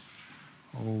awakenings.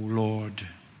 Oh, Lord,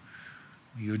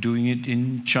 you're doing it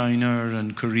in China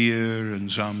and Korea and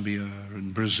Zambia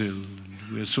and Brazil. And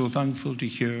we're so thankful to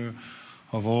hear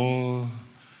of all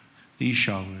these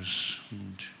showers.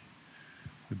 And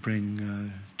we bring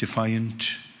a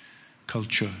defiant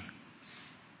culture,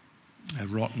 a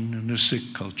rotten and a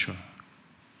sick culture.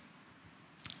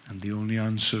 And the only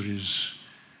answer is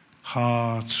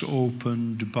hearts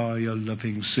opened by a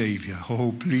loving Saviour.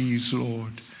 Oh, please,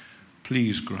 Lord,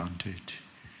 please grant it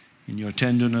in your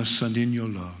tenderness and in your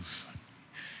love.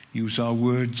 Use our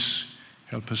words.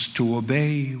 Help us to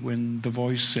obey when the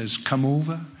voice says, come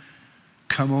over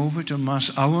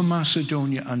to our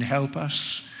Macedonia and help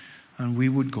us, and we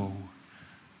would go.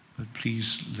 But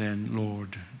please then,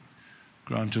 Lord,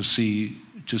 grant us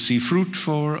to see fruit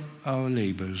for our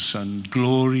labors and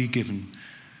glory given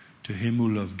to him who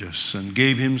loved us and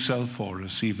gave himself for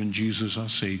us, even Jesus our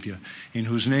Saviour, in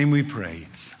whose name we pray.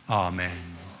 Amen.